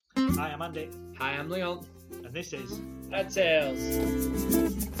Hi, I'm Andy. Hi, I'm Leon. And this is Dad Tales.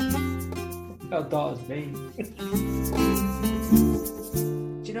 Oh, daughter's me.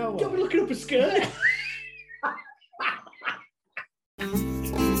 Do you know what? Don't be looking up a skirt.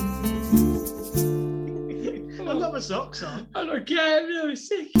 I've got my socks on. I don't care, I'm really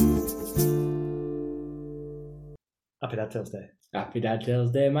sick. Happy Dad Tales Day. Happy Dad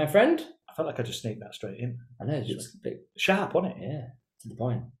Tales Day, my friend. I felt like I just sneaked that straight in. I know, it's just a bit Sharp, wasn't it? yeah, to the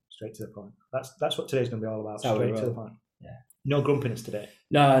point. Straight to the point. That's what today's going to be all about. That's how we Straight to roll. the point. Yeah. No grumpiness today.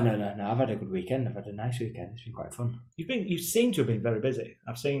 No. I've had a good weekend. I've had a nice weekend. It's been quite fun. You seem to have been very busy.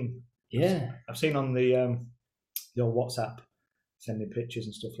 I've seen on the old WhatsApp sending pictures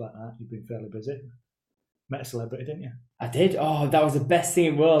and stuff like that. You've been fairly busy. Met a celebrity, didn't you? I did. Oh, that was the best thing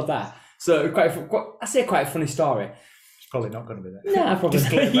in the world, that. So, quite a funny story. It's probably not going to be there. No, probably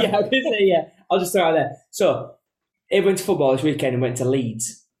not. Yeah, I was gonna say, yeah. I'll just throw it out there. So, he went to football this weekend and went to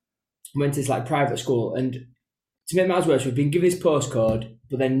Leeds. Went to this private school, and to make matters worse, we've been given his postcode,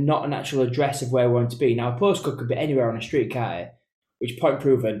 but then not an actual address of where we want to be. Now, a postcode could be anywhere on a street, can't it? Which, point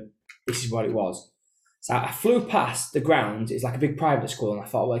proven, this is what it was. So I flew past the ground. It's like a big private school, and I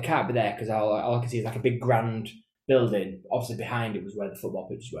thought, well, it can't be there because all I can see is like a big grand building. Obviously, behind it was where the football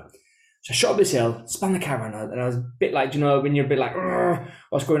pitches were. So I shot up this hill, spun the car around, and I was a bit like, when you're a bit like,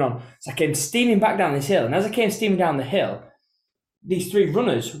 what's going on? So I came steaming back down this hill, and as I came steaming down the hill, these three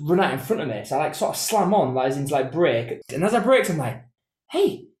runners run out in front of me. So I sort of slam on, into brake. And as I braked, I'm like,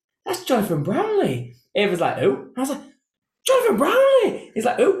 hey, that's Jonathan Brownlee. Ava's like, who? And I was like, Jonathan Brownlee! He's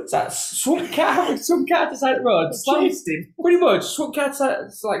like, who? So I swung car to the side of the road. Chased him. Pretty much. Swung car to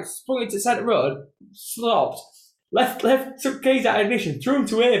sprung into the side of the road, stopped, left, took keys out of ignition, threw him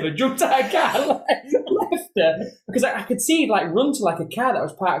to Ava, jumped out of the car, left her. Because I could see he'd run to a car that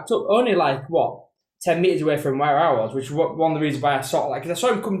was parked up, only 10 metres away from where I was, which was one of the reasons why I saw because I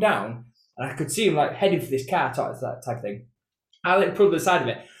saw him come down and I could see him heading for this car type of thing. I pulled to the side of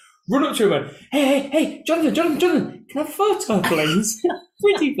it, run up to him and went, hey, Jonathan, can I have a photo, please?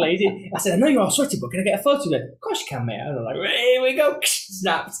 Pretty please. I said, I know you're all sweaty, but can I get a photo of it? Of course you can, mate. I was like, here we go,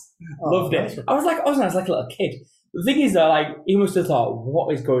 snapped. Loved it. I was like a little kid. The thing is though, he must have thought,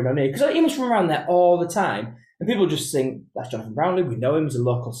 what is going on here? Because he must run around there all the time. And people just think, that's Jonathan Brownlee, we know him as a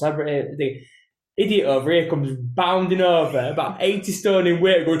local celebrity. Idiot over here comes bounding over, about 80 stone in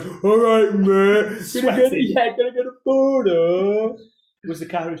weight, going, all right, mate, gonna get a photo. Was the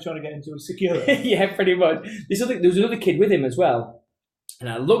car he was trying to get into security? Yeah, pretty much. There was another kid with him as well. And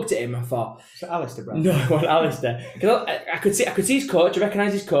I looked at him and thought... Was it Alistair Brown? No, it wasn't Alistair. Because I could see his coach, I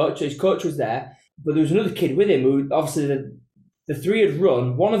recognised his coach, so his coach was there. But there was another kid with him who, obviously, the three had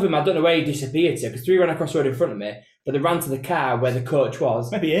run. One of them, I don't know where he disappeared to, because three ran across the road in front of me. But they ran to the car where the coach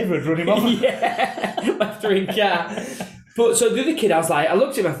was. Maybe Ava had run him off. Yeah, left her in car. But so the other kid, I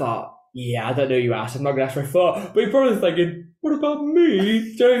looked at him and I thought, yeah, I don't know you ass, I'm not going to ask for a photo. But you're probably thinking, what about me? Do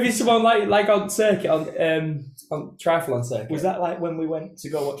you know if he's someone on circuit, on triathlon circuit? Was that when we went to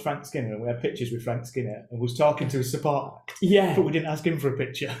go watch Frank Skinner and we had pictures with Frank Skinner and was talking to his support act? Yeah. But we didn't ask him for a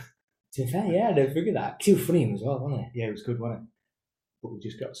picture. To be fair, yeah, I didn't figure that. 'Cause he was funny as well, wasn't he? Yeah, it was good, wasn't it? But we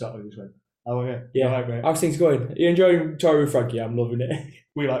just got just went, oh, yeah. Yeah. All right, mate. How's things going? Are you enjoying touring with Frankie? I'm loving it.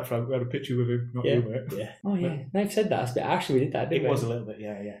 We like Frank. We had a picture with him, not Yeah. you, mate. Yeah. Oh, yeah. Now you've said that. It's a bit harsh we did that, didn't It we? was a little bit,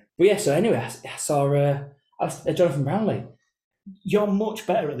 yeah. But yeah, so anyway, I saw Jonathan Brownlee. You're much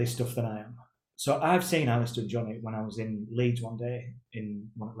better at this stuff than I am. So I've seen Alistair and Johnny when I was in Leeds one day in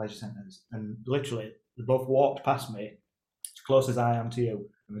one of the leisure centres, and literally they both walked past me as close as I am to you,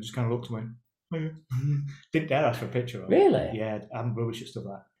 and they just kind of looked at me. Didn't dare ask for a picture of it. Really? Yeah, I'm rubbish at stuff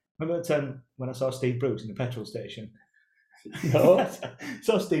like that. Remember the time when I saw Steve Bruce in the petrol station? No.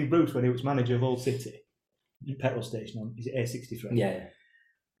 Saw Steve Bruce when he was manager of Old City, the petrol station is it A63? Yeah.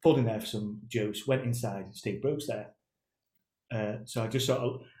 Pulled in there for some juice, went inside, Steve Bruce there. So I just sort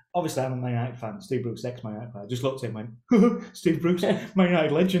of, obviously I'm a Man United fan, Steve Bruce, ex-Man United fan. I just looked at him and went, Steve Bruce, Man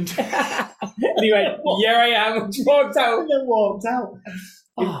United legend. And he went, yeah, I am, and walked out. And then walked out.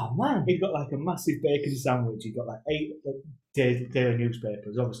 Oh, man. He'd got a massive bacon sandwich. He'd got 8 daily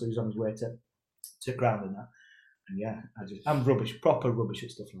newspapers. Obviously, he was on his way to ground and that. And yeah, I'm rubbish, proper rubbish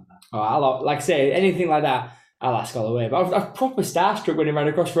at stuff like that. Oh, like I say, anything like that, I'll ask all the way. But I was proper starstruck when he ran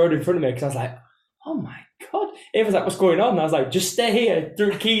across the road in front of me because I was like, oh my God. He was like, what's going on? And I was like, just stay here,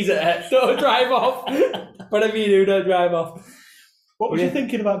 threw keys at her, don't drive off. Whatever you do, don't drive off. What was you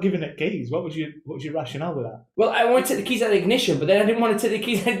thinking about giving it keys? What was your rationale with that? Well, I wanted to take the keys out of the ignition, but then I didn't want to take the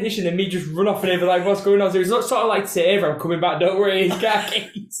keys out of the ignition and me just run off and be like, what's going on? So it was sort of like to say, Ava, I'm coming back, don't worry, he's got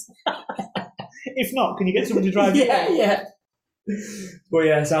keys. If not, can you get someone to drive Yeah. But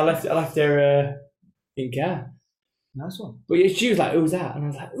yeah, so I left her in car. Nice one. But she was like, "Who's that?" And I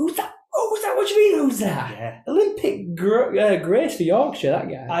was like, "Who's that? Who's that? What do you mean, who's that?" Yeah. Olympic grace for Yorkshire, that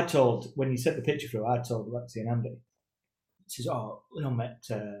guy. I told, when you sent the picture through, I told Lexi and Andy, she says, met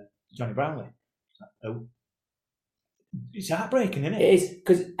Johnny Brownlee. Like, oh. It's heartbreaking, isn't it? It is,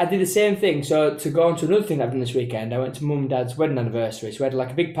 because I did the same thing. So to go on to another thing I've done this weekend, I went to mum and dad's wedding anniversary. So we had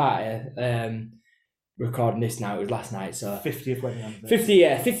like a big party. Recording this now, it was last night. So 50th wedding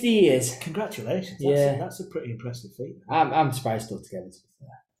anniversary. 50 years. Congratulations. That's a pretty impressive feat. I'm surprised still together, to be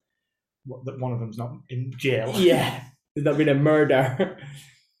fair. What, that one of them's not in jail. Yeah, there's not been a murder.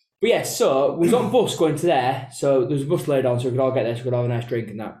 But yeah, so we was on bus going to there. So there was a bus laid on, so we could all get there, so we could have a nice drink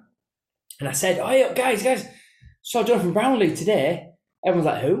and that. And I said, "Oh yeah, guys, saw Jonathan Brownlee today." Everyone's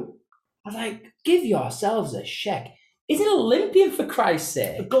like, "Who?" I was like, "Give yourselves a check. He's an Olympian, for Christ's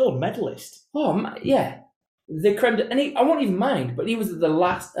A sake." gold medalist. Oh yeah, the creme de, and I won't even mind. But he was at the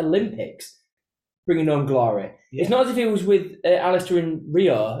last Olympics, bringing home glory. Yeah. It's not as if he was with Alistair in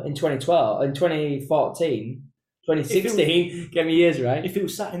Rio in 2012, in 2014, 2016. Get me years right. If he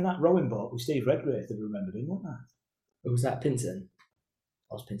was sat in that rowing boat with Steve Redgrave, they'd remembered him, wouldn't they? Or was that Pinson?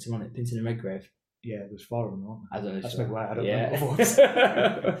 I was Pinson on it. Pinson and Redgrave. Yeah, there's 4 of them, weren't there? I don't know. That's maybe why I don't yeah.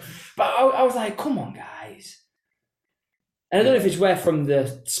 know. But I was like, come on, guys. And I don't know if it's where from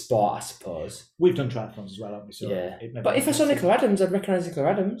the sport, I suppose. We've done triathlons as well, haven't we? So Yeah. But if I saw Nicola Adams, I'd recognise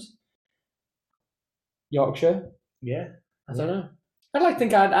Nicola Adams. Yorkshire. Yeah. I don't know. I'd like to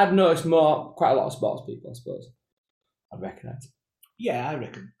think I'd noticed quite a lot of sports people, I suppose. I'd recognise. Yeah, I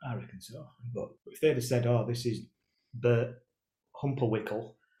reckon so. But if they'd have said, "Oh, this is Bert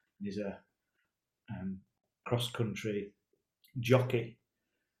Humperwickle, he's a cross-country jockey,"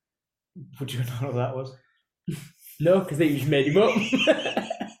 would you know who that was? No, because they just made him up.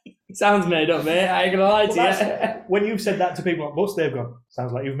 Sounds made up, mate. I ain't gonna lie to you. When you've said that to people at bus, they've gone,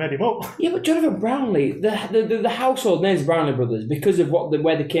 "Sounds like you've made him up." Yeah, but Jonathan Brownlee, the household names Brownlee brothers because of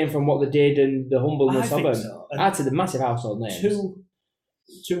where they came from, what they did, and the humbleness of them. So. I'd say the massive household names.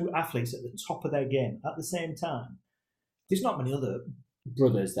 Two athletes at the top of their game at the same time. There's not many other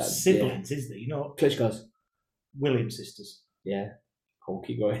brothers that siblings, is there? You know, Klitschko's, Williams sisters. Yeah, we'll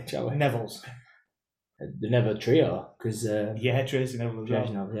keep going, shall we? Neville's. The Neville trio, because Tracy Neville as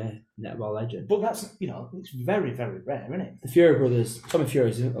well. Yeah, netball legend. But that's it's very, very rare, isn't it? The Fury brothers, Tommy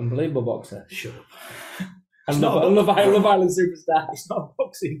Fury's an unbelievable boxer. Shut up. And Love Island superstar. It's not a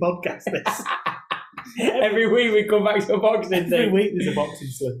boxing podcast. This. Every week we come back to a boxing thing. Every week there's a boxing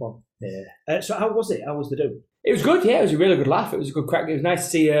slip on. Yeah. So how was it? How was the do? It was good, yeah. It was a really good laugh. It was a good crack. It was nice to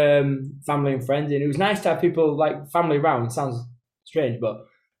see family and friends, and it was nice to have people like family around. It sounds strange, but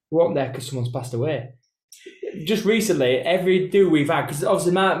we weren't there because someone's passed away. Just recently, every do we've had, because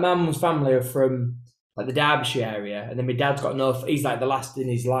obviously my mum's family are from like the Derbyshire area, and then my dad's got enough. He's like the last in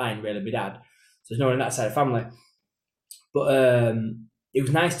his line, really, my dad. So there's no one on that side of family. But it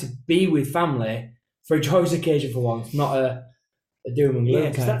was nice to be with family for a joyous occasion for once, not a doom and gloom. Yeah,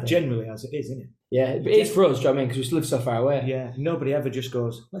 because that generally as it is, isn't it? Yeah, but it's for us, do you know what I mean? Because we live so far away. Yeah, nobody ever just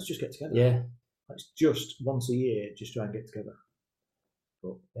goes, "Let's just get together." Yeah. Let's just once a year just try and get together.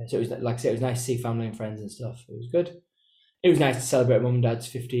 But, yeah, so it was, like I said, it was nice to see family and friends and stuff. It was good. It was nice to celebrate mum and dad's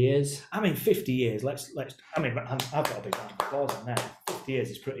 50 years. I mean, 50 years. Let's. I mean, I've got a big round of applause on that. 50 years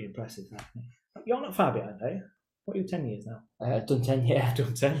is pretty impressive. You're not far behind, are you? What are you, 10 years now? I've done 10, yeah. I've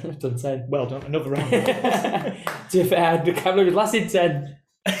done 10. I've done 10. Well done. Another round of applause. To be fair, I can't believe it lasted 10.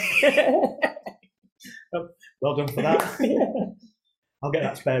 Well done for that. I'll get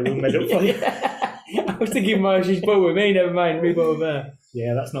that spare room made up for you. I was thinking more she's both with me, never mind, me both with her.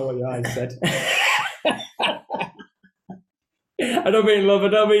 Yeah, that's not what your eyes said. I don't mean love, I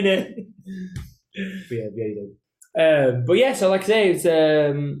don't mean it. Yeah, you do. But yeah, so like I say, it's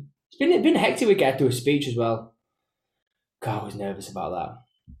been a hectic week. I had to do a speech as well. God, I was nervous about that.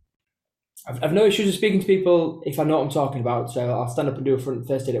 I've no issues with speaking to people if I know what I'm talking about. So I'll stand up and do a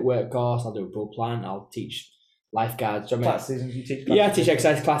first aid at work course. I'll do a bull plan. I'll teach lifeguards. Classes, and you teach classes. Yeah, I teach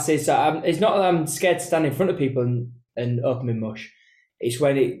exercise classes. So it's not that I'm scared to stand in front of people and open my mush. It's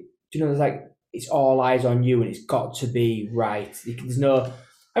when there's like, it's all eyes on you and it's got to be right. There's no,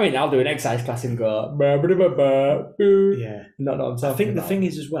 I mean, I'll do an exercise class and go, bah, bah, bah, bah, bah. Yeah. Not what I'm talking I think about. the thing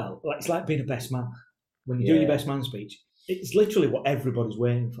is as well, like it's like being a best man. When you do your best man speech, it's literally what everybody's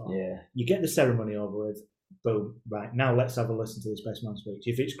waiting for. Yeah. You get the ceremony over with, boom, right, now let's have a listen to this best man speech.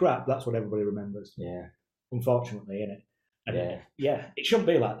 If it's crap, that's what everybody remembers. Yeah. Unfortunately, innit? And yeah. It shouldn't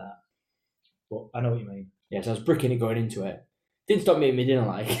be like that. But I know what you mean. Yeah, so I was bricking it going into it. Didn't stop me eating my dinner,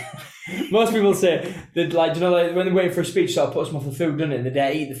 like. Most people say that, like, like when they're waiting for a speech, so it puts them off the food, doesn't it? And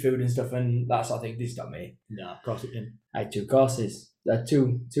they eat the food and stuff and that sort of thing. Didn't stop me. No, of course it didn't. I had 2 courses. I had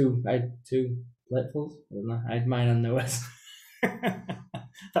two Platefuls? I don't know. I had mine on Noah's.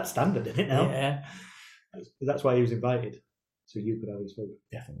 That's standard, isn't it now? Yeah. That's why he was invited, so you could have his food.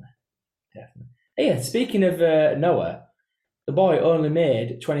 Definitely. Yeah, speaking of Noah, the boy only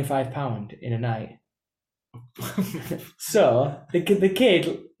made £25 in a night. So the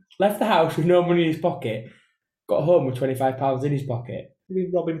kid left the house with no money in his pocket, got home with £25 in his pocket. He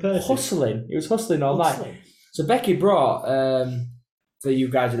was robbing purses. Hustling. He was hustling all night. So Becky brought, for you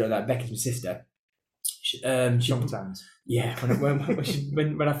guys who know that, Becky's my sister. Sometimes. Yeah,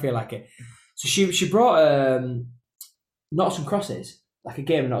 when I feel like it. So she brought Noughts and Crosses, like a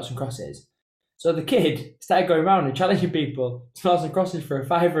game of Noughts and Crosses. So the kid started going around and challenging people to Noughts and Crosses for a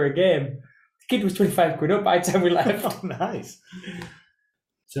 £5 a game. The kid was 25 quid up by the time we left. Oh, nice.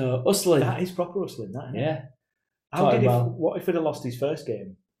 So hustling. That is proper hustling, that, isn't it? Yeah. What if he'd have lost his first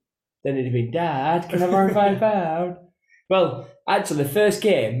game? Then it'd have been, Dad, can I borrow £5? Well, actually, the first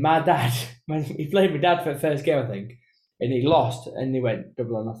game, my dad, when he played with Dad for the first game, I think, and he lost, and he went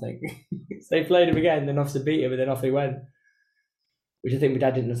double or nothing. So they played him again, then obviously beat him, and then off he went. Which I think my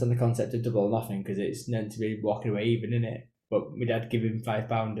dad didn't understand the concept of double or nothing, because it's meant to be walking away even, isn't it? But my dad gave him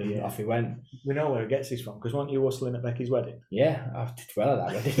 £5 and off he went. We know where he gets this from, because weren't you hustling at Becky's wedding? Yeah, I did well at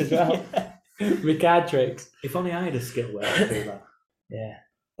that wedding as well. With card tricks. If only I had a skill where I could do that. Yeah.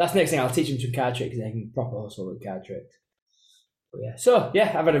 That's the next thing. I'll teach him some card tricks and they can proper hustle with card tricks. But yeah. So,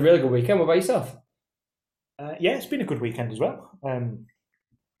 yeah, I've had a really good weekend. What about yourself? Yeah, it's been a good weekend as well. I've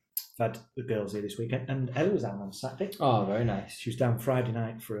had the girls here this weekend, and Ellie was down on Saturday. Oh, very nice. She was down Friday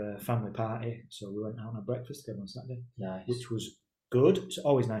night for a family party, so we went out and had breakfast together on Saturday. Nice. Which was good. It's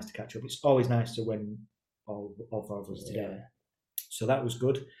always nice to catch up. It's always nice to win all four of us together. So that was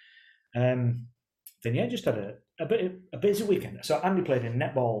good. Then yeah, just had a busy weekend. So Andy played in a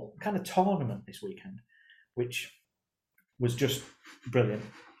netball kind of tournament this weekend, which was just brilliant.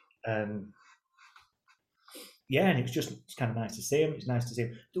 Yeah, and it's kind of nice to see him. It's nice to see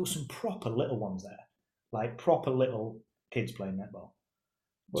him. There were some proper little ones there, like proper little kids playing netball.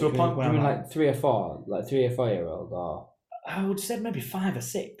 To a point where you mean like 3 or 4, like 3 or 4 year old, or I would say maybe 5 or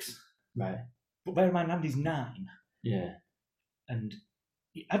 6. Right. But bear in mind, Andy's 9. Yeah. And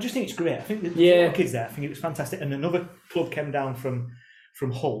I just think it's great. I think the little kids there, I think it was fantastic. And another club came down from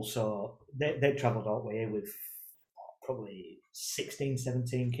Hull, so they travelled all the way with probably 16,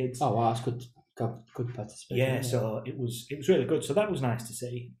 17 kids. Oh wow, that's good participation. Yeah, so it was really good. So that was nice to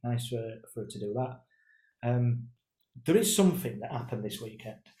see. Nice for her to do that. There is something that happened this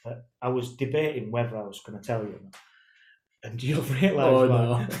weekend that I was debating whether I was going to tell you, and you'll realise. Oh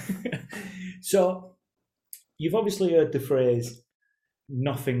no! So you've obviously heard the phrase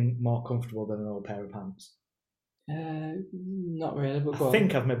 "nothing more comfortable than an old pair of pants." Not really, but I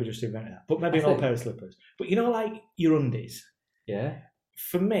think I've maybe just invented that, but maybe an old pair of slippers. But you know, like your undies. Yeah.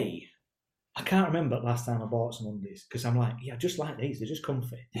 For me, I can't remember the last time I bought some undies because I'm like, yeah, just like these. They're just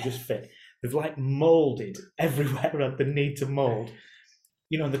comfy. They just fit. They've like moulded everywhere at the need to mould.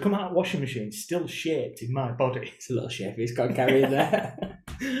 You know, they come out of washing machines still shaped in my body. It's a little shape he's got to carry in there.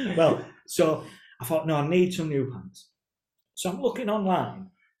 Well, so I thought, no, I need some new pants. So I'm looking online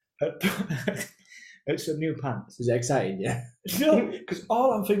at some new pants. Is it exciting? Yeah. No, because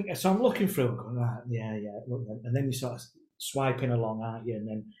all I'm thinking, so I'm looking through and going, right, yeah, and then you sort of swiping along, aren't you? And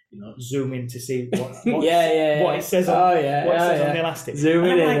then, you know, zoom in to see what it says on, on the elastic.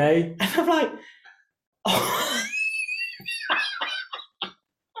 Zooming in, eh? And I'm like, oh.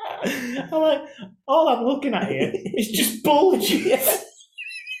 I'm like, all I'm looking at here is just bulges.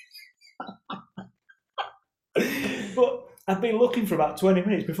 But I've been looking for about 20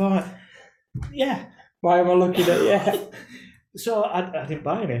 minutes before Why am I looking at you? So I didn't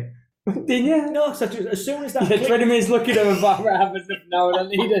buy any. Didn't you? No, so as soon as that... 20 minutes looking at a bar, I haven't now and I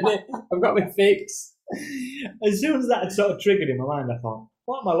need it. I've got my fix. As soon as that had sort of triggered in my mind, I thought,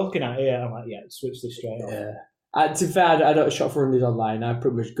 what am I looking at here? I'm like, switch this straight off. Yeah. To be fair, I don't shop for undies online. I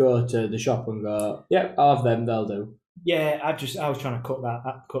pretty much go to the shop and go, yep, I'll have them, they'll do. Yeah, I was trying to cut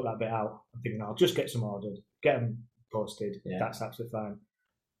that bit out. I'm thinking, I'll just get some ordered, get them posted. Yeah. That's absolutely fine.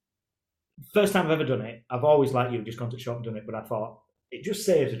 First time I've ever done it, I've always, like you, just gone to the shop and done it, but I thought, it just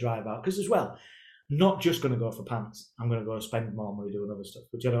saves a drive out. Because as well, I'm not just going to go for pants. I'm going to go spend more money doing other stuff,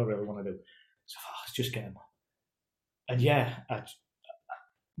 which I don't really want to do. So let's just get them. And yeah,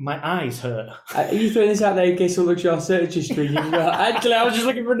 my eyes hurt. Are you throwing this out there in case someone looks at your search history? Actually, I was just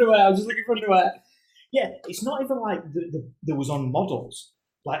looking for underwear. Yeah, it's not even like there was on models.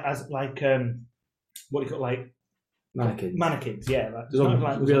 What do you call like mannequins, yeah. Like, there's on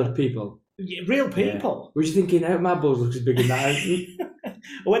like real people. Yeah, real people. Yeah. Were you thinking, my balls look as big as that?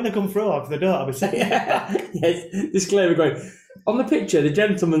 When they come through off the door, I was saying, yes, disclaimer going, On the picture, the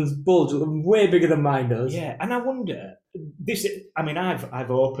gentleman's bulge looked way bigger than mine does. Yeah, and I wonder this. I mean,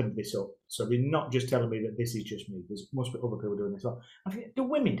 I've opened this up, so they're not just telling me that this is just me. There must be other people doing this as well. I think, do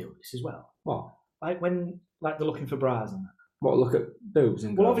women do this as well? What? Like when they're looking for bras and that. What, look at boobs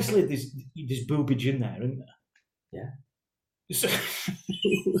and Well, go, obviously there's boobage in there, isn't there? Yeah. So,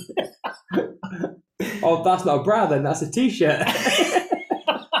 oh, that's not a bra then, that's a t-shirt.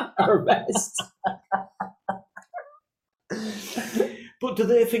 Or a vest. but do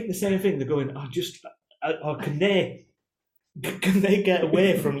they think the same thing? They're going, or can they get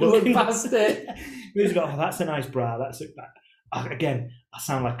away from looking past it? Who's got? Oh, that's a nice bra. Again, I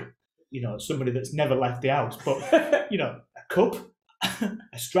sound like somebody that's never left the house. But a cup,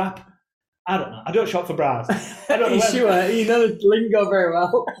 a strap. I don't know. I don't shop for bras. I don't know. You sure? You know the lingo very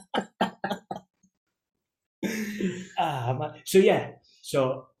well.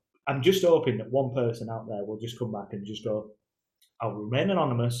 So I'm just hoping that one person out there will just come back and just go, I'll remain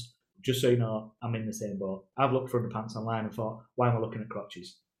anonymous, just so you know I'm in the same boat. I've looked for underpants online and thought, why am I looking at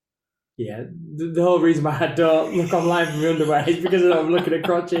crotches? Yeah, the whole reason why I don't look online for my underwear is because I'm looking at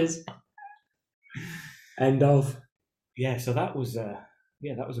crotches. End of. Yeah, so that was a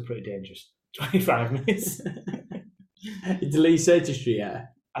pretty dangerous 25 minutes. Delete search history, yeah.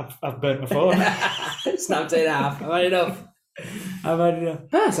 I've burnt my phone. Snapped it in half. I've had enough.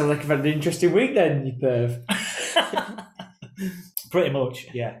 Sounds like you've had an interesting week then, you perv. Pretty much,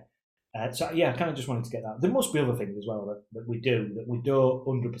 yeah. I kind of just wanted to get that. There must be other things as well that we do that we don't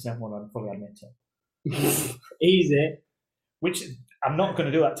 100% want to fully admit to. Easy. Which I'm not going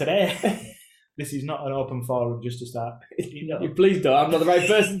to do that today. This is not an open forum just to start. You please don't. I'm not the right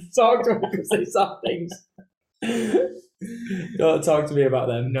person to talk to because they saw things. Don't talk to me about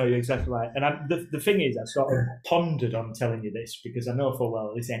them. No, you're exactly right. And the thing is, I sort of pondered on telling you this because I know full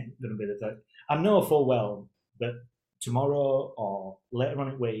well this ain't going to be the thing. I know full well that tomorrow or later on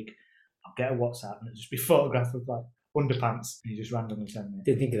in the week, I'll get a WhatsApp and it'll just be photographed of like underpants and you just randomly send me.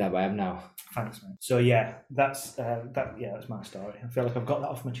 Didn't think of that, but I am now. Thanks, man. So yeah, that's my story. I feel like I've got that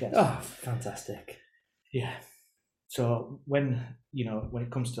off my chest. Oh, fantastic. Yeah. So when it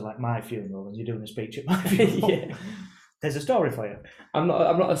comes to like my funeral and you're doing a speech at my funeral, yeah. There's a story for you. I'm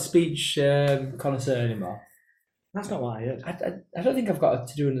not a speech connoisseur anymore. That's not what I heard. I don't think I've got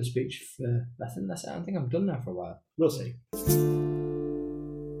to do another speech for nothing. I don't think I'm done now for a while. We'll see.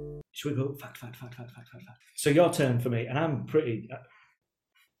 Should we go fact? So your turn for me, and I'm pretty.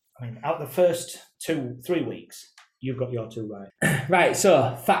 Out the first 2-3 weeks, you've got your two right. Right.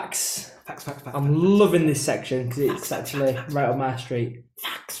 So facts. Facts. I'm loving this section because it's actually right up my street.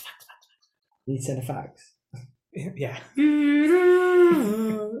 Facts. You need to send a fax. Yeah.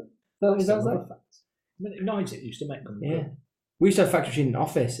 That was like facts. Noise it used to make them. Yeah. We used to have a fax machine in the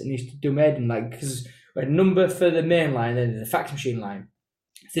office and used to do maiden because we had a number for the main line and the fax machine line.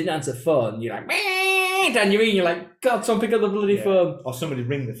 If they didn't answer the phone, you're like, down your ear, you're like, God, someone pick up the bloody phone. Or somebody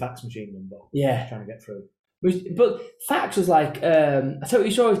ring the fax machine number. Yeah. Trying to get through. But fax was like, I thought we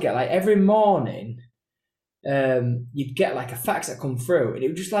used to always get like every morning, you'd get like a fax that come through and it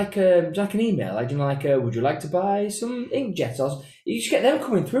was just like an email, like, would you like to buy some inkjet? Or you just get them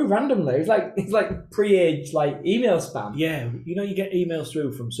coming through randomly. It's like pre-age like email spam. Yeah, you get emails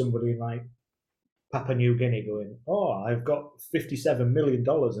through from somebody in like Papua New Guinea going, oh, I've got $57 million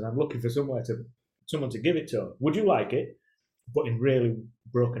and I'm looking for someone to give it to. Would you like it? But in really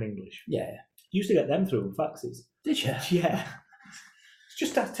broken English. Yeah. You used to get them through faxes. Did you? Yeah. It's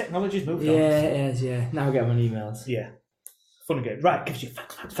just that technology's moved on. Yeah, it is, yeah. Now I get them on emails. Yeah. Funny game. Right, gives you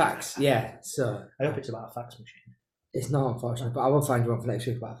facts. Yeah, so. I hope it's about a fax machine. It's not, unfortunately, but I will find you one for next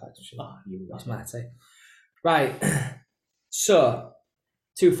week about a fax machine. Oh, that's my take. Right. So,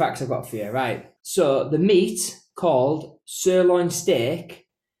 2 facts I've got for you, right? So, the meat called sirloin steak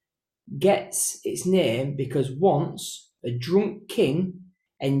gets its name because once a drunk king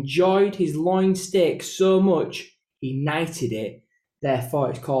enjoyed his loin steak so much he knighted it. Therefore,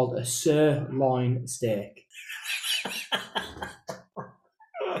 it's called a sirloin steak.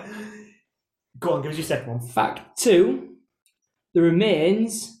 Go on, give us your second one. Fact 2. The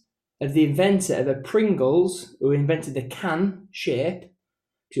remains of the inventor of a Pringles, who invented the can shape,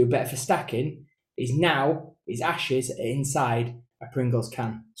 because it was better for stacking, his ashes are inside a Pringles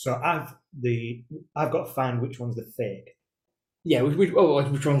can. So I've got to find which one's the fake. Yeah, which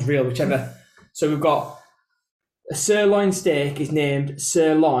one's real, whichever. So we've got a sirloin steak is named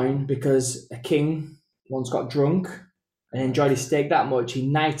sirloin because a king once got drunk and enjoyed his steak that much, he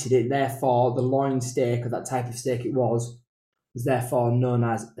knighted it. Therefore, the loin steak, or that type of steak it was therefore known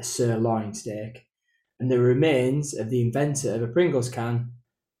as a sirloin steak. And the remains of the inventor of a Pringles can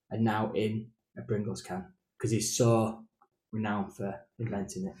are now in a Pringles can because he's so renowned for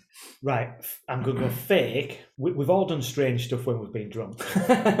inventing it. Right, I'm going to go fake. We've all done strange stuff when we've been drunk.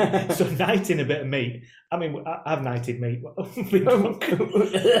 So knighting a bit of meat. I mean, I've knighted meat. Been drunk.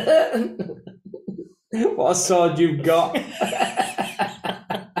 What a sword you've got.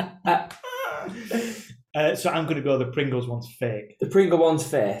 So I'm going to go the Pringles one's fake. The Pringle one's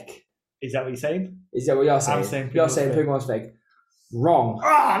fake. Is that what you're saying? Is that what you're saying? I'm saying You're Pringles saying fake. Pringle one's fake. Wrong.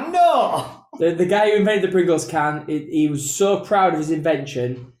 Ah, no! The guy who invented the Pringles can, he was so proud of his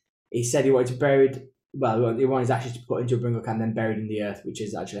invention, he said he wanted to bury it, well, he wanted his ashes to be put into a Pringle can, then buried in the earth, which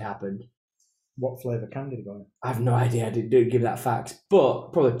has actually happened. What flavour can did it go in? I have no idea, I didn't give that fact,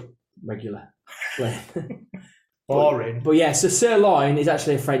 but probably regular. Boring. But yeah, so sirloin is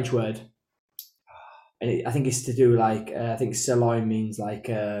actually a French word. And I think it's to do like, I think sirloin means like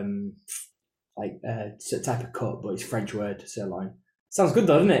a type of cut, but it's a French word, sirloin. Sounds good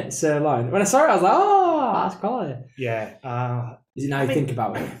though, doesn't it? Sirloin. When I saw it, I was like, oh, that's quality. Yeah. Is it now you think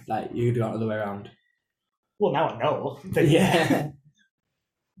about it? Like, you'd go the other way around. Well, now I know. Yeah.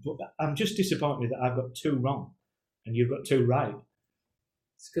 But I'm just disappointed that I've got 2 wrong and you've got 2 right.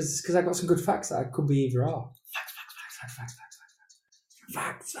 It's because I got some good facts that I could be either or.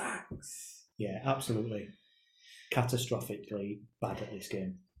 Facts. Yeah, absolutely. Catastrophically bad at this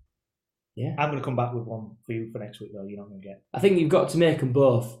game. Yeah. I'm going to come back with one for you for next week, though. You're not going to get. I think you've got to make them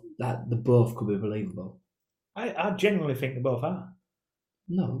both, that the both could be believable. I genuinely think they both are.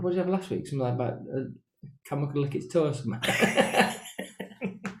 No, what did you have last week? Something like about camel could lick its toe or something.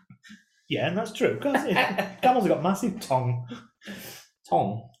 Yeah, and that's true. Because camels have got massive tongue.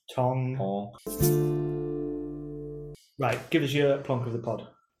 Tongue. Right, give us your plonker of the pod.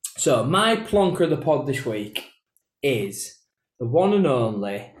 So, my plonker of the pod this week is the one and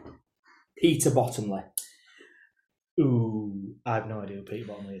only Peter Bottomley. Ooh, I have no idea who Peter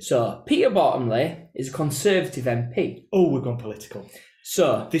Bottomley is. So, Peter Bottomley is a Conservative MP. Oh, we've gone political.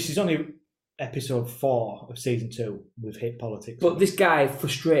 So, This is only episode 4 of season 2. We've hit politics. but this guy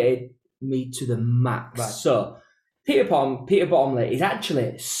frustrated me to the max. Right. So, Peter Bottomley is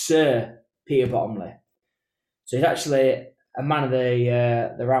actually Sir Peter Bottomley. So he's actually a man of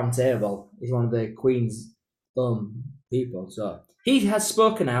the Round Table. He's one of the Queen's people. So he has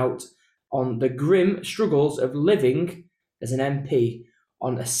spoken out on the grim struggles of living as an MP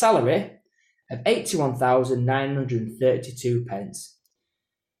on a salary of 81,932 pence.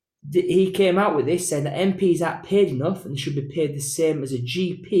 He came out with this saying that MPs aren't paid enough and should be paid the same as a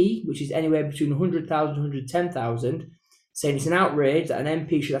GP, which is anywhere between 100,000 and 110,000, saying it's an outrage that an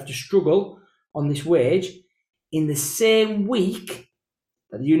MP should have to struggle on this wage in the same week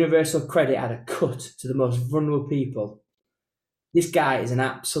that the Universal Credit had a cut to the most vulnerable people. This guy is an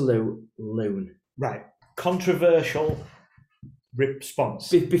absolute loon. Right. Controversial response.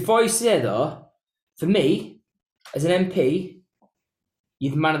 Before you say though, for me, as an MP,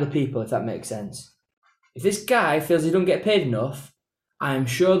 you're the man of the people, if that makes sense. If this guy feels he don't get paid enough, I'm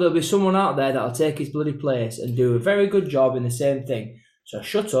sure there'll be someone out there that'll take his bloody place and do a very good job in the same thing. So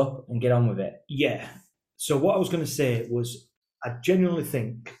shut up and get on with it. Yeah. So what I was going to say was, I genuinely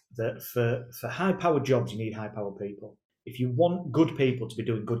think that for high-powered jobs, you need high-powered people. If you want good people to be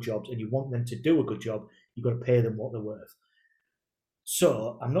doing good jobs and you want them to do a good job, you've got to pay them what they're worth.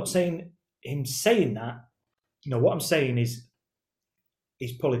 So I'm not saying him saying that. You know, what I'm saying is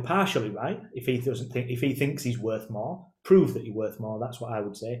he's probably partially right. If he thinks he's worth more, prove that you're worth more. That's what I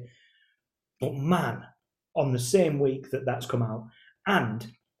would say. But man, on the same week that's come out,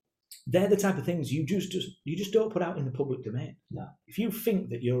 and they're the type of things you just don't put out in the public domain. No. If you think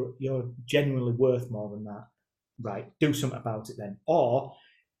that you're genuinely worth more than that, right, do something about it then, or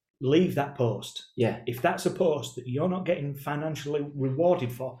leave that post. Yeah. If that's a post that you're not getting financially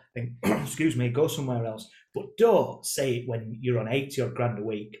rewarded for, then excuse me, go somewhere else. But don't say it when you're on 80 odd grand a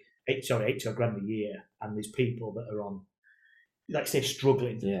week, 80 odd grand a year, and there's people that are on, like say,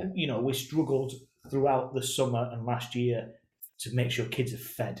 struggling. Yeah. You know, we struggled throughout the summer and last year to make sure kids are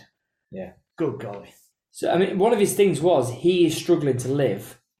fed. Yeah. Good golly. So, I mean, one of his things was he is struggling to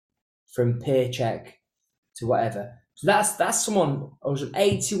live from paycheck to whatever. So that's someone who's an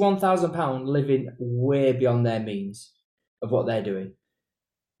 £81,000 living way beyond their means of what they're doing.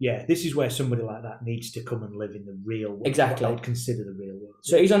 Yeah, this is where somebody like that needs to come and live in the real world. Exactly. What I would consider the real world.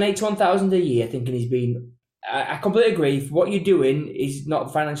 So he's on 81,000 a year, thinking he's been. I completely agree. If what you're doing is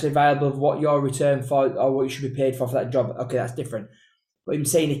not financially viable of what your return for or what you should be paid for that job, okay, that's different. But him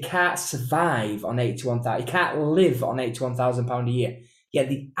saying he can't survive on 81,000, he can't live on £81,000 a year. Yet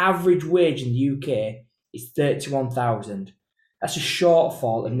the average wage in the UK is 31,000. That's a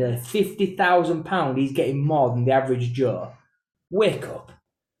shortfall of nearly £50,000. He's getting more than the average Joe. Wake up.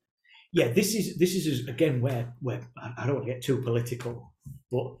 Yeah, this is again where I don't want to get too political,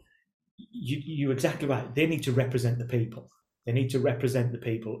 but you're exactly right. They need to represent the people. They need to represent the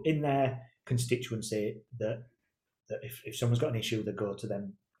people in their constituency. That if someone's got an issue, they go to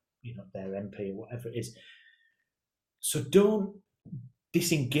them, their MP or whatever it is. So don't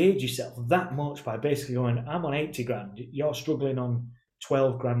disengage yourself that much by basically going, I'm on 80 grand, you're struggling on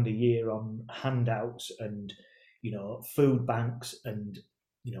 12 grand a year on handouts and food banks and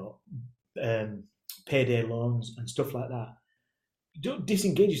payday loans and stuff like that. Don't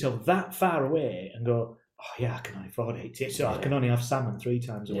disengage yourself that far away and go, oh yeah, I can only afford 80, so I can only have salmon 3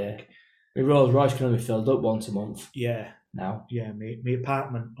 times a week. My Rolls Royce can only be filled up once a month. Yeah. Now. Yeah, my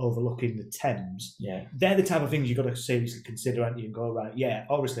apartment overlooking the Thames. Yeah. They're the type of things you've got to seriously consider, aren't you? And go, right, yeah,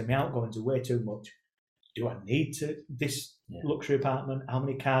 obviously my outgoings are way too much. Do I need this luxury apartment? How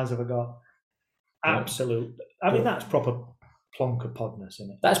many cars have I got? Absolute. I mean, that's proper plonker podness,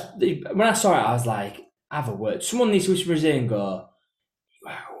 isn't it? When I saw it, I was like, have a word. Someone needs to whisper his ear and go,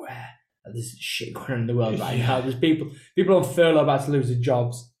 wow, there's shit going on in the world right now. There's people on furlough about to lose their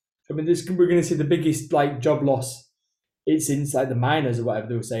jobs. I mean, we're going to see the biggest job loss since the miners or whatever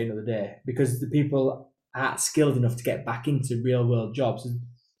they were saying the other day, because the people aren't skilled enough to get back into real world jobs. There's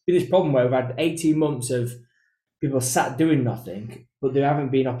been this problem where we've had 18 months of people sat doing nothing, but there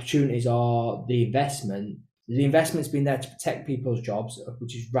haven't been opportunities or the investment. The investment's been there to protect people's jobs,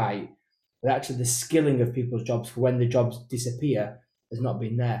 which is right, but actually the skilling of people's jobs for when the jobs disappear has not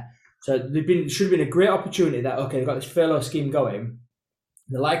been there. So there should have been a great opportunity that, okay, they've got this furlough scheme going.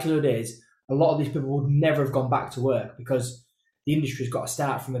 The likelihood is a lot of these people would never have gone back to work because the industry's got to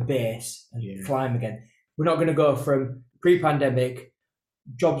start from a base and climb again. We're not going to go from pre-pandemic,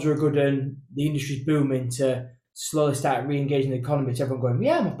 jobs are good and the industry's booming, to slowly start re-engaging the economy to everyone going,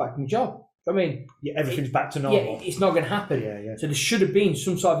 yeah, I'm back to my job. I mean, everything's back to normal. Yeah, it's not going to happen. So there should have been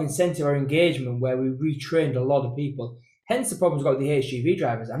some sort of incentive or engagement where we retrained a lot of people. Hence the problems got with the HGV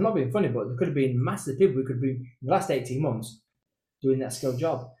drivers. I'm not being funny, but there could have been massive people who could have been in the last 18 months doing that skilled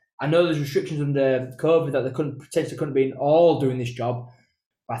job. I know there's restrictions under COVID that they potentially couldn't be all doing this job,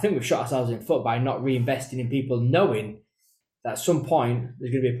 but I think we've shot ourselves in the foot by not reinvesting in people, knowing that at some point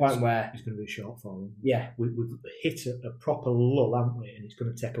there's going to be a point where it's going to be a shortfall. Yeah, we've hit a proper lull, haven't we? And it's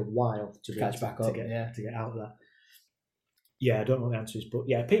going to take a while to catch back up, to get out of that. Yeah, I don't know what the answer is, but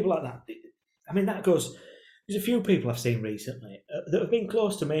yeah, people like that. I mean, that goes. There's a few people I've seen recently that have been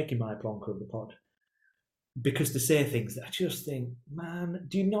close to making my plonker of the pod, because they say things that I just think, man,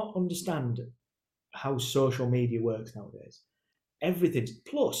 do you not understand how social media works nowadays? Everything's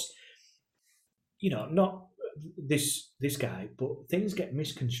plus, not this guy, but things get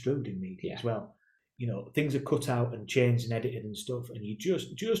misconstrued in media as well. Things are cut out and changed and edited and stuff, and you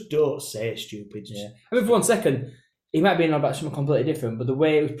just don't say stupid. Yeah. I mean, for 1 second, he might be on about something completely different, but the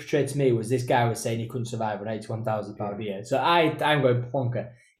way it was portrayed to me was this guy was saying he couldn't survive on £81,000 a year. So I'm going plonker.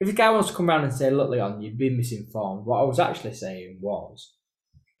 If a guy wants to come around and say, look, Leon, you've been misinformed, what I was actually saying was...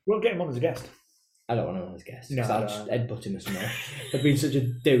 We'll get him on as a guest. I don't want him on as a guest. No, I'll just headbutt him or something. I've been such a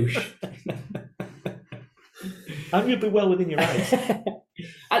douche. And you'll be well within your rights.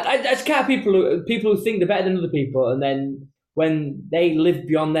 I just can't have people who think they're better than other people, and then when they live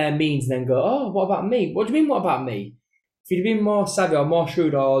beyond their means, then go, oh, what about me? What do you mean, what about me? If you'd been more savvy or more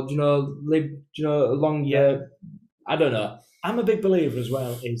shrewd or, live, along the... I don't know. I'm a big believer as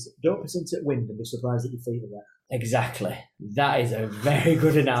well, is don't listen to wind and be surprised that your feet are wet. Exactly. That is a very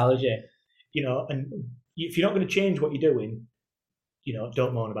good analogy. And if you're not going to change what you're doing,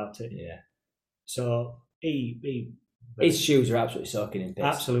 don't moan about it. Yeah. So his shoes are absolutely soaking in piss.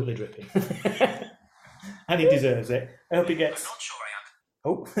 Absolutely dripping. And he deserves it. I hope he gets... I'm not sure I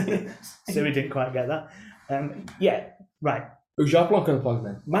am. Oh, so we didn't quite get that. Yeah, right. Who's your plonk of the pod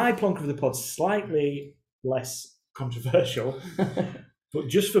then? My plonk of the pod's slightly less controversial, but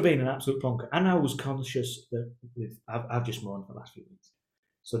just for being an absolute plonker. And I was conscious that I've just moaned for the last few weeks.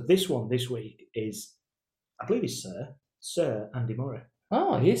 So this one this week is, I believe he's Sir Andy Murray.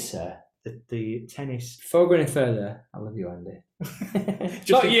 Oh, he is Sir. The tennis... Before going any further, I love you, Andy.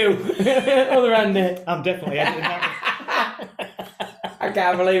 Not you, other Andy. I'm definitely editing that. I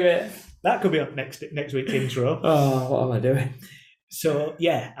can't believe it. That could be up next week's intro. Oh, what am I doing? So,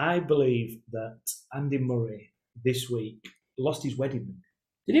 yeah, I believe that Andy Murray this week lost his wedding ring.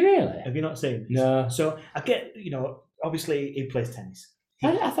 Did he really? Have you not seen this? No. So, I get, obviously he plays tennis.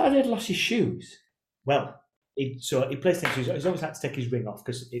 I thought he had lost his shoes. Well, he plays tennis. He's always had to take his ring off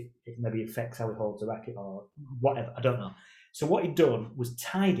because it maybe affects how he holds the racket or whatever. I don't know. So what he'd done was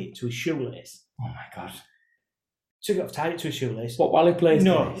tied it to his shoelace. Oh, my God. Took it off, tied it to his shoelace. What, while he plays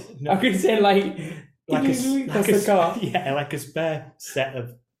No. I could say, like a spare set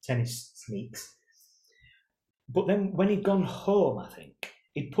of tennis sneaks. But then when he'd gone home, I think,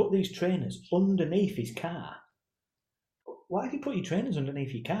 he'd put these trainers underneath his car. Why did you put your trainers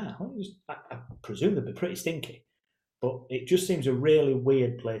underneath your car? Well, I presume they'd be pretty stinky. But it just seems a really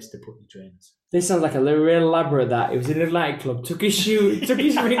weird place to put your trainers. This sounds like a little real elaborate that. He was in a nightclub, took his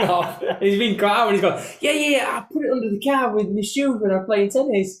ring off, and he's been caught out, and he's gone, yeah, I put it under the car with my shoes when I'm playing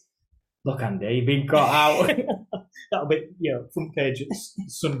tennis. Look, Andy, you've been caught out. That'll be, front page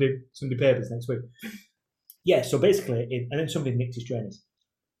Sunday papers next week. Yeah, so basically, and then somebody nicked his trainers.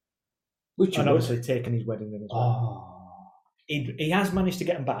 And obviously taken his wedding ring as well. Oh. He has managed to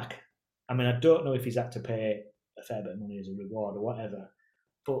get them back. I mean, I don't know if he's had to pay a fair bit of money as a reward or whatever.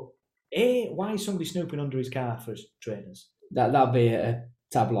 But why is somebody snooping under his car for his trainers? That'd be a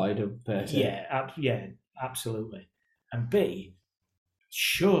tabloid person. Yeah, absolutely. And B,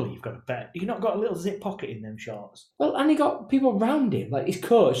 surely you've got a better. You've not got a little zip pocket in them shorts. Well, and he got people around him, like his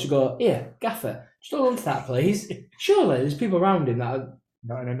coach, to go, here, gaffer, just hold on to that, please. Surely there's people around him that are...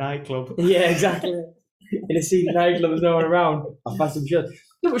 Not in a nightclub. Yeah, exactly. In a seedy nightclub, there's no one around. I'll pass him short.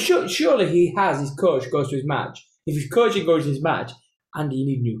 No, but surely he has his coach goes to his match. If his coaching goes to his match, Andy, you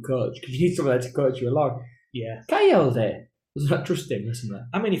need a new coach because you need someone there to coach you along. Yeah. Can't you hold it? Does not trust him, isn't there?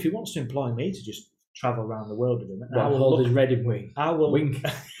 I mean, if he wants to employ me to just travel around the world with him, I will hold his red wing. I will wing.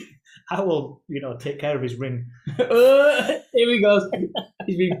 I will, take care of his ring. Here he goes.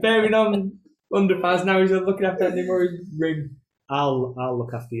 He's been bearing on underpass. Now he's looking after Andy Murray's ring. I'll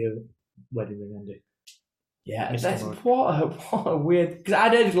look after your wedding ring, Andy. Yeah, that's what a weird. Because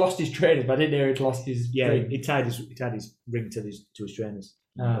I'd heard he'd lost his trainers, but I didn't hear he'd lost his. Yeah, ring. he tied his ring to his trainers.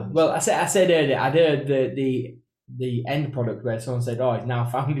 Well, I said earlier, I'd heard the end product where someone said, "Oh, he's now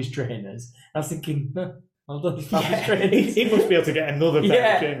found his trainers." I was thinking, well done, he's found his trainers. He must be able to get another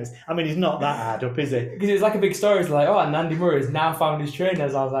pair of trainers. I mean, he's not that hard up, is he? Because it was like a big story. It's like, oh, and Andy Murray's now found his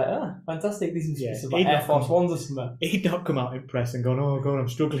trainers. I was like, oh, fantastic. These are like Air Force Ones or something. He'd not come out in press and gone, oh, God, I'm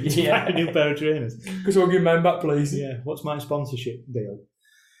struggling to find a new pair of trainers. Because we'll give mine back, please. Yeah, what's my sponsorship deal?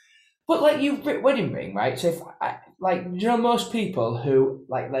 But like wedding ring, right? So if most people who,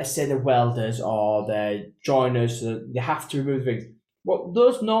 like, let's say they're welders or they're joiners, so they have to remove rings. What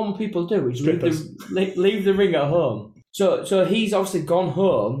those normal people do is leave the ring at home. So he's obviously gone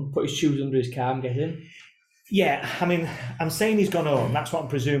home, put his shoes under his car, I'm guessing. Yeah, I mean, I'm saying he's gone home. That's what I'm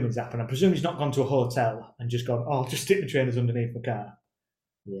presuming has happened. I presume he's not gone to a hotel and just gone, I'll just stick the trainers underneath my car.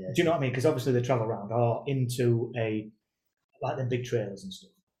 Yeah. Do you know what I mean? Because obviously they travel around or into like them big trailers and stuff.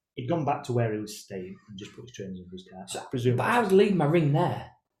 He'd gone back to where he was staying and just put his trainers under his car. So, presumably. But I would leave my ring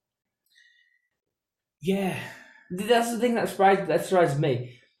there. Yeah. That's the thing that surprises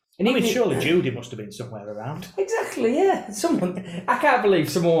me. And I mean, surely Judy must have been somewhere around. Exactly, yeah. I can't believe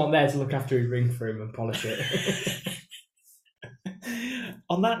someone wasn't there to look after his ring for him and polish it.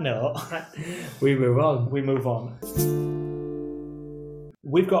 On that note, we move on.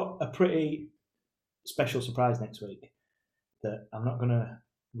 We've got a pretty special surprise next week that I'm not going to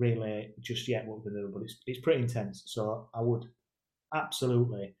relay just yet what we're going to do, but it's pretty intense. So I would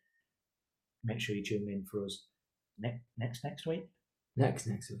absolutely make sure you tune in for us next week. Next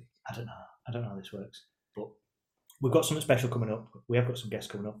week. I don't know how this works, but we've got something special coming up. We have got some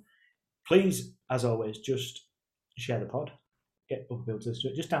guests coming up. Please, as always, just share the pod. Get other people to listen to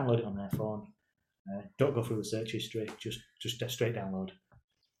it. Just download it on their phone. Don't go through the search history. Just straight download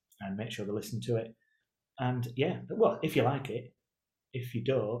and make sure they listen to it. And yeah, well, if you like it, if you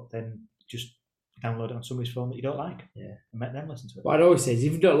don't, then just download it on somebody's phone that you don't like. Yeah, and make them listen to it. What I'd always say is,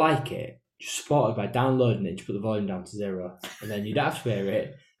 if you don't like it, just support it by downloading it. Just put the volume down to 0, and then you don't have to pay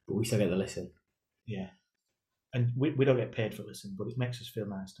it, but we still get the listen. Yeah, and we don't get paid for listening, but it makes us feel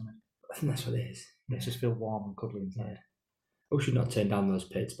nice, doesn't it? I think that's what it is. It makes us feel warm and cuddly inside. Yeah. We should not turn down those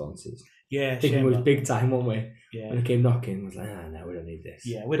paid sponsors. Yeah, thinking we was big time, weren't we? Yeah. When it came knocking, I was like, no, we don't need this.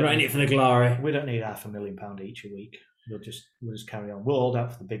 Yeah, we don't need it for the glory. We don't need £500,000 each a week. We'll just carry on. We'll hold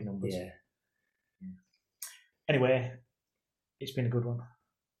out for the big numbers. Yeah. Anyway, it's been a good one.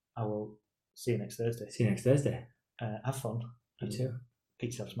 I will see you next Thursday. Have fun. You too.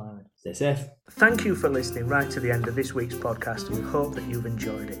 Keep yourself smiling. Stay safe. Thank you for listening right to the end of this week's podcast, and we hope that you've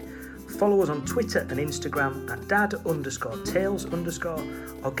enjoyed it. Follow us on Twitter and Instagram at dad_tales_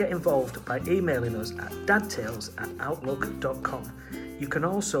 or get involved by emailing us at dadtales@outlook.com. You can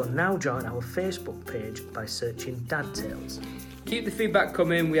also now join our Facebook page by searching Dad Tales. Keep the feedback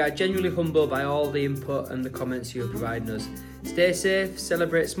coming. We are genuinely humbled by all the input and the comments you are providing us. Stay safe,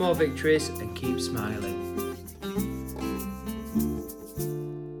 celebrate small victories, and keep smiling.